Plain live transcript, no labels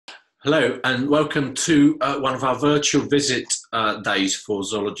Hello and welcome to one of our virtual visit days for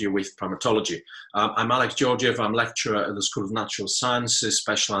zoology with primatology. I'm Alex Georgiev, I'm lecturer at the School of Natural Sciences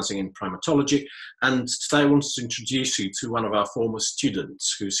specialising in primatology, and today I wanted to introduce you to one of our former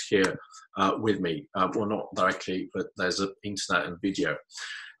students who's here with me. Well, not directly, but there's an internet and video.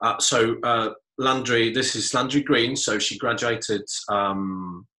 This is Landry Green, so she graduated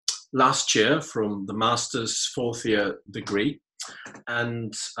last year from the master's fourth year degree.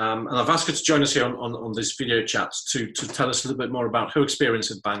 And I've asked her to join us here on this video chat to tell us a little bit more about her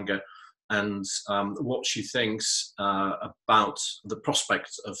experience at Bangor and what she thinks about the prospect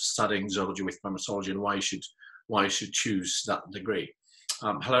of studying zoology with primatology and why you should choose that degree.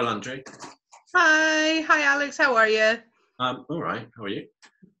 Hello, Landry. Hi, Alex. How are you? All right. How are you?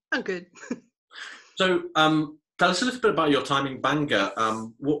 I'm good. So, tell us a little bit about your time in Bangor.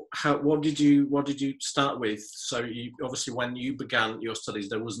 What did you start with? So, obviously, when you began your studies,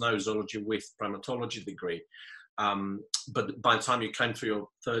 there was no zoology with primatology degree. But by the time you came through your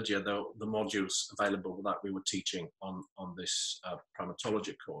third year, the modules available that we were teaching on this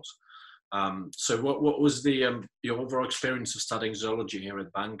primatology course. So, what was your overall experience of studying zoology here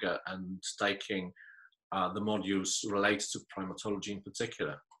at Bangor and taking the modules related to primatology in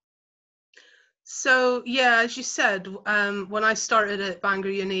particular? So, yeah, as you said, when I started at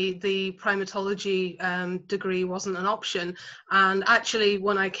Bangor Uni, the primatology degree wasn't an option. And actually,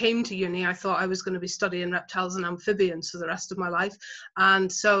 when I came to uni, I thought I was going to be studying reptiles and amphibians for the rest of my life. And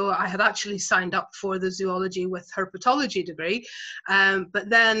so I had actually signed up for the zoology with herpetology degree. But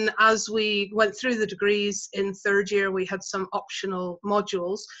then as we went through the degrees in third year, we had some optional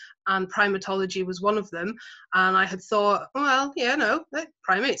modules, and primatology was one of them. And I had thought, well, yeah, no,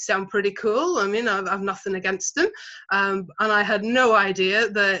 primates sound pretty cool. I mean, I've nothing against them. And I had no idea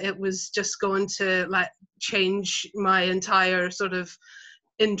that it was just going to change my entire sort of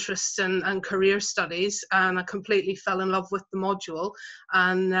interests and career studies. And I completely fell in love with the module,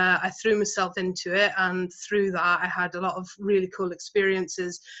 and I threw myself into it. And through that, I had a lot of really cool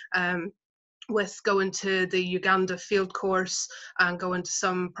experiences. With going to the Uganda field course and going to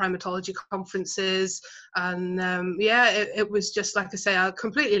some primatology conferences. And it was just, like I say, a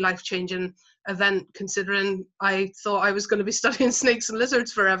completely life-changing event, considering I thought I was going to be studying snakes and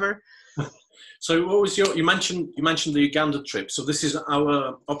lizards forever. So what was you mentioned the Uganda trip. So this is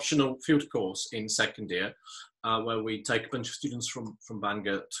our optional field course in second year, where we take a bunch of students from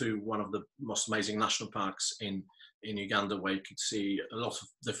Bangor to one of the most amazing national parks in Uganda, where you could see a lot of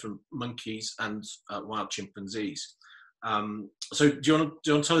different monkeys and wild chimpanzees. So do you want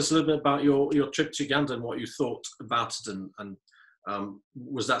to tell us a little bit about your trip to Uganda and what you thought about it, and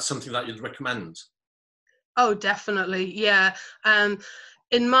was that something that you'd recommend? Oh, definitely, yeah.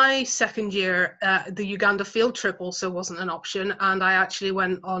 In my second year, the Uganda field trip also wasn't an option, and I actually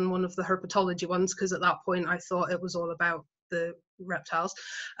went on one of the herpetology ones because at that point I thought it was all about the reptiles.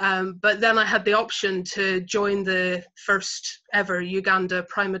 But then I had the option to join the first ever Uganda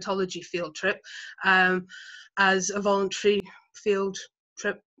primatology field trip as a voluntary field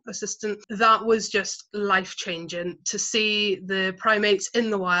trip assistant. That was just life-changing to see the primates in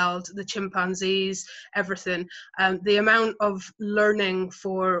the wild, the chimpanzees, everything. The amount of learning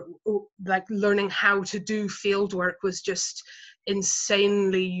learning how to do field work was just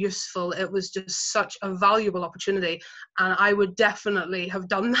insanely useful. It was just such a valuable opportunity, and I would definitely have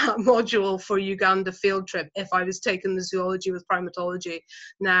done that module for Uganda field trip if I was taking the zoology with primatology.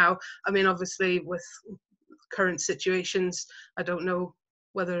 Now, I mean, obviously with current situations, I don't know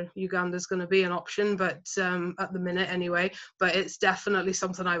whether Uganda is going to be an option, but at the minute anyway, but it's definitely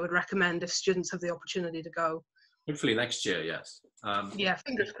something I would recommend if students have the opportunity to go. Hopefully next year, yes. Yeah,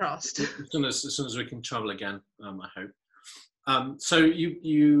 fingers crossed. As soon as we can travel again, I hope. So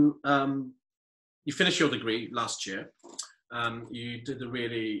you finished your degree last year. You did a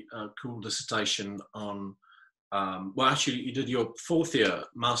really cool dissertation on, well, actually, you did your fourth year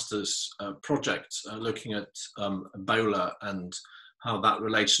master's project looking at Ebola and how that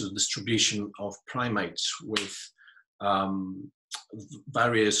relates to the distribution of primates with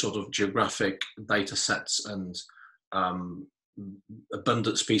various sort of geographic data sets and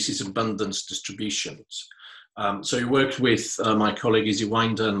species abundance distributions. So you worked with my colleague Izzy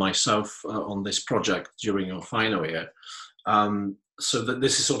Winder and myself on this project during your final year. So that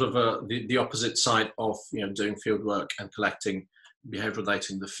this is sort of the opposite side of doing field work and collecting behavioural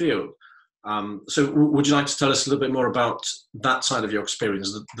data in the field. So would you like to tell us a little bit more about that side of your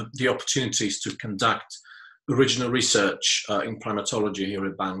experience, the opportunities to conduct original research in primatology here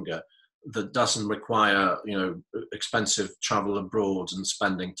at Bangor that doesn't require expensive travel abroad and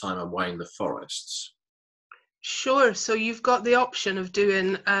spending time away in the forests? Sure. So you've got the option of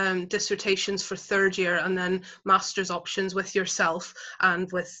doing dissertations for third year and then master's options with yourself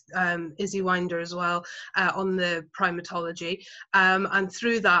and with Izzy Winder as well on the primatology. And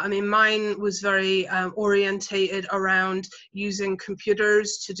through that, I mean, mine was very orientated around using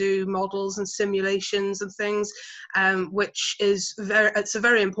computers to do models and simulations and things, which is it's a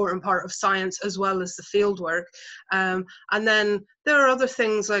very important part of science as well as the field work. And then there are other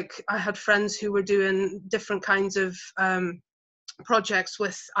things, like I had friends who were doing different kinds of projects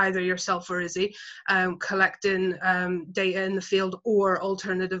with either yourself or Izzy, collecting data in the field, or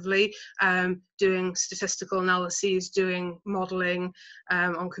alternatively doing statistical analyses, doing modeling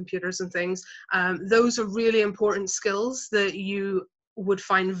on computers and things. Those are really important skills that you would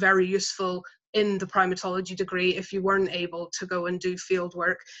find very useful in the primatology degree if you weren't able to go and do field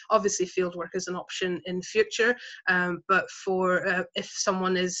work. Obviously field work is an option in future, but for if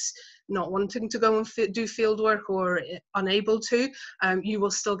someone is not wanting to go and do field work or unable to, you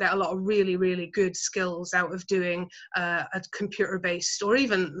will still get a lot of really, really good skills out of doing a computer-based or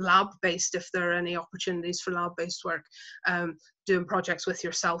even lab-based, if there are any opportunities for lab-based work, doing projects with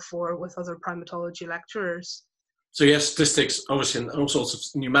yourself or with other primatology lecturers. So yes, statistics, obviously, and all sorts of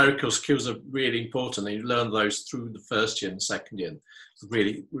numerical skills are really important, and you learn those through the first year and second year, and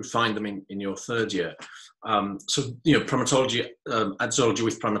really refine them in your third year. So, you know, primatology, and zoology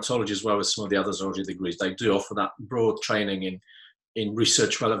with primatology, as well as some of the other zoology degrees, they do offer that broad training in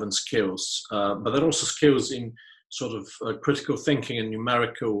research relevant skills, but there are also skills in sort of critical thinking and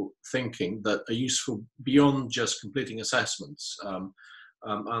numerical thinking that are useful beyond just completing assessments.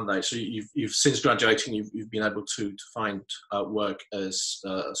 Aren't they? So you've since graduating, you've been able to find work as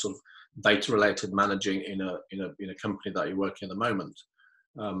sort of data-related managing in a company that you're working at the moment.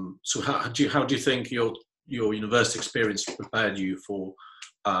 So how do you think your university experience prepared you for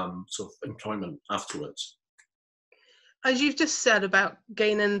sort of employment afterwards? As you've just said about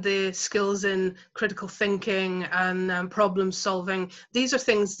gaining the skills in critical thinking and problem solving, these are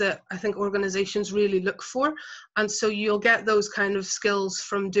things that I think organizations really look for. And so you'll get those kind of skills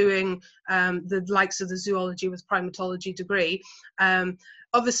from doing the likes of the zoology with primatology degree.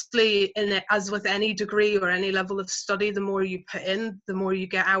 Obviously, as with any degree or any level of study, the more you put in, the more you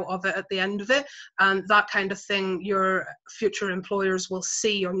get out of it at the end of it. And that kind of thing your future employers will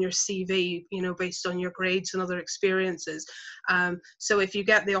see on your CV, you know, based on your grades and other experiences. So if you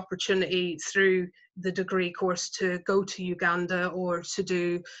get the opportunity through the degree course to go to Uganda or to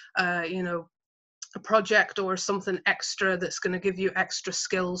do, you know, a project or something extra that's going to give you extra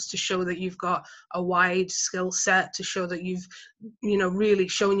skills to show that you've got a wide skill set, to show that you've, you know, really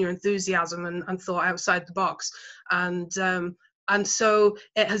shown your enthusiasm and thought outside the box. And so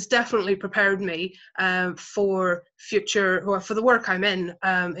it has definitely prepared me for future, or for the work I'm in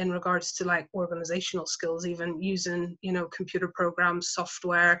regards to like organizational skills, even using, you know, computer programs,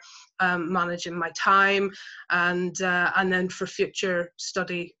 software, managing my time, and then for future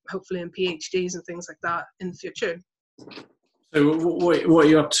study, hopefully in PhDs and things like that in the future. So what are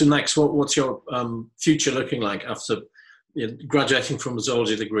you up to next? What's your future looking like after graduating from a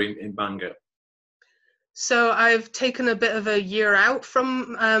zoology degree in Bangor? So I've taken a bit of a year out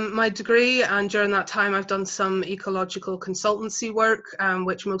from my degree, and during that time I've done some ecological consultancy work,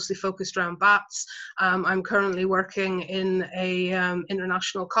 which mostly focused around bats. I'm currently working in a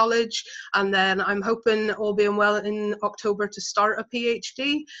international college, and then I'm hoping, all being well, in October to start a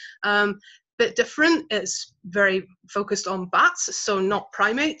PhD. Bit different. It's very focused on bats, so not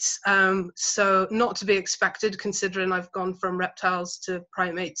primates. So not to be expected, considering I've gone from reptiles to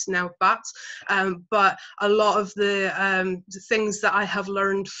primates, now bats. But a lot of the things that I have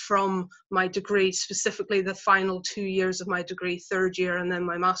learned from my degree, specifically the final 2 years of my degree, third year and then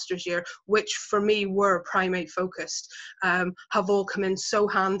my master's year, which for me were primate focused, have all come in so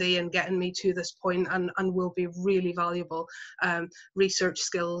handy in getting me to this point, and will be really valuable research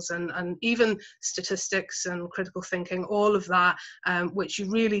skills and even statistics and critical thinking, all of that, which you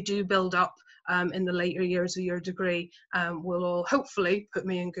really do build up in the later years of your degree, will all hopefully put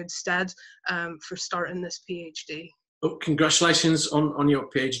me in good stead for starting this PhD. Oh, congratulations on your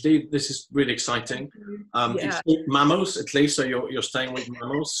PhD. This is really exciting. Yeah. It's mammals, at least, so you're staying with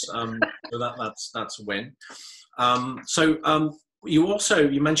mammals. So that's a win.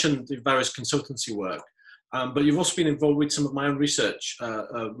 You mentioned the various consultancy work. But you've also been involved with some of my own research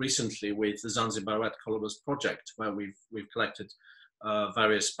recently with the Zanzibar Red Colobus project, where we've collected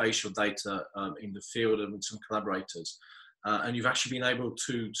various spatial data in the field and with some collaborators. And you've actually been able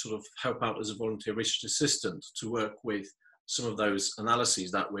to sort of help out as a volunteer research assistant to work with some of those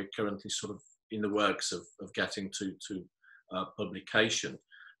analyses that we're currently sort of in the works of getting to publication.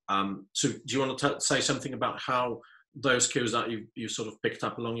 So do you want to say something about how those skills that you sort of picked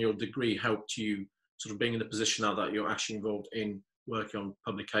up along your degree helped you sort of being in the position now that you're actually involved in working on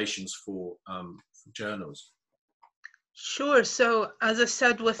publications for journals? Sure. So as I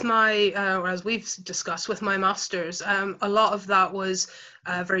said with my, or as we've discussed with my master's, a lot of that was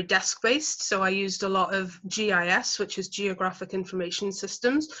very desk-based. So I used a lot of GIS, which is Geographic Information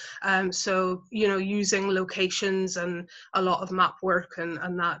Systems. So, you know, using locations and a lot of map work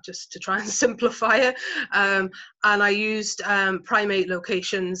and that, just to try and simplify it. And I used primate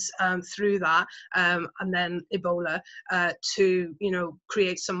locations through that, and then Ebola to, you know,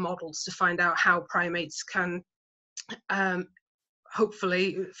 create some models to find out how primates can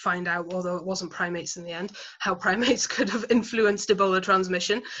hopefully find out, although it wasn't primates in the end, how primates could have influenced Ebola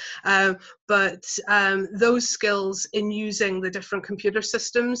transmission. But those skills in using the different computer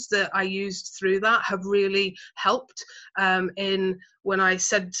systems that I used through that have really helped in when I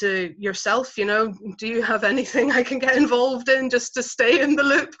said to yourself, you know, do you have anything I can get involved in just to stay in the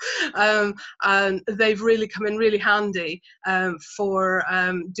loop? And they've really come in really handy for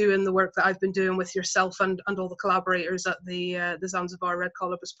doing the work that I've been doing with yourself and all the collaborators at the Zanzibar Red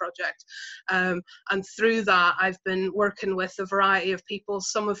Colobus project. And through that, I've been working with a variety of people,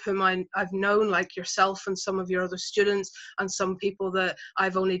 some of whom I've known, like yourself and some of your other students, and some people that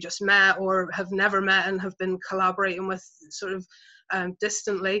I've only just met or have never met and have been collaborating with sort of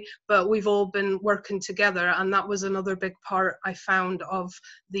distantly, but we've all been working together. And that was another big part I found of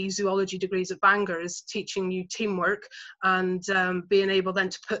the zoology degrees at Bangor, is teaching you teamwork and being able then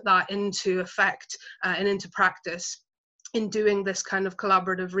to put that into effect and into practice in doing this kind of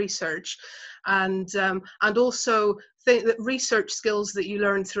collaborative research. And also think that research skills that you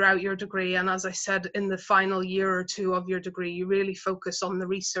learn throughout your degree, and as I said, in the final year or two of your degree, you really focus on the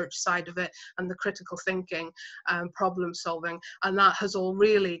research side of it and the critical thinking, problem solving, and that has all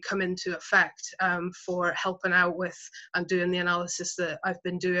really come into effect for helping out with and doing the analysis that I've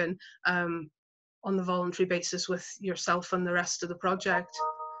been doing on the voluntary basis with yourself and the rest of the project.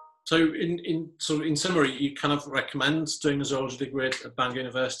 So in summary, you kind of recommend doing a zoology degree at Bangor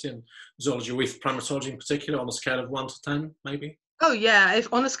University, and zoology with primatology in particular, on a scale of 1 to 10, maybe? Oh yeah,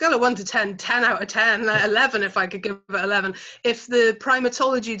 if on a scale of 1 to 10, 10 out of 10, 11 if I could give it 11. If the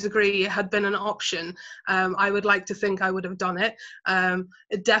primatology degree had been an option, I would like to think I would have done it.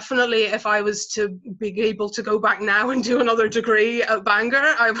 Definitely, if I was to be able to go back now and do another degree at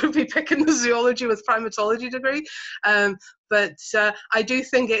Bangor, I would be picking the zoology with primatology degree. But I do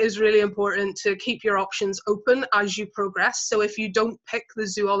think it is really important to keep your options open as you progress. So if you don't pick the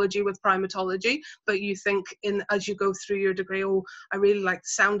zoology with primatology, but you think as you go through your degree, oh, I really like the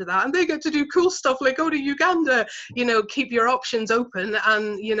sound of that, and they get to do cool stuff like go to Uganda, you know, keep your options open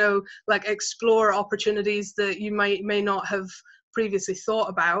and, you know, like explore opportunities that you may not have previously thought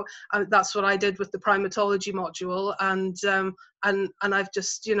about. That's what I did with the primatology module, and I've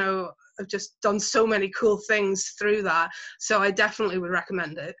just, you know, I've just done so many cool things through that. So I definitely would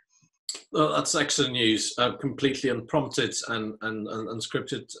recommend it. Well, that's excellent news. Completely unprompted and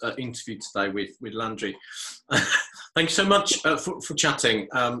unscripted interview today with Landry. Thank you so much for chatting,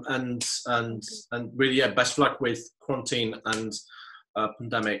 and really, yeah, best of luck with quarantine and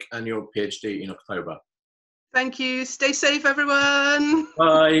pandemic and your PhD in October. Thank you. Stay safe, everyone.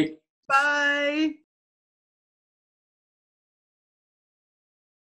 Bye. Bye.